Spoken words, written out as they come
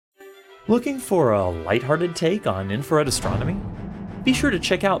Looking for a lighthearted take on infrared astronomy? Be sure to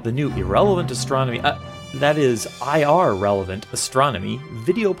check out the new Irrelevant Astronomy, that is, IR Relevant Astronomy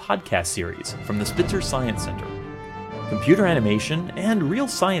video podcast series from the Spitzer Science Center. Computer animation and real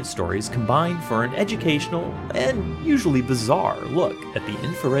science stories combine for an educational and usually bizarre look at the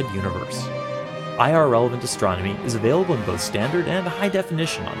infrared universe. IR Relevant Astronomy is available in both standard and high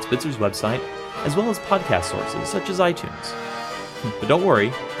definition on Spitzer's website, as well as podcast sources such as iTunes. But don't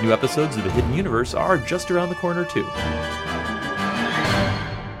worry, new episodes of The Hidden Universe are just around the corner too.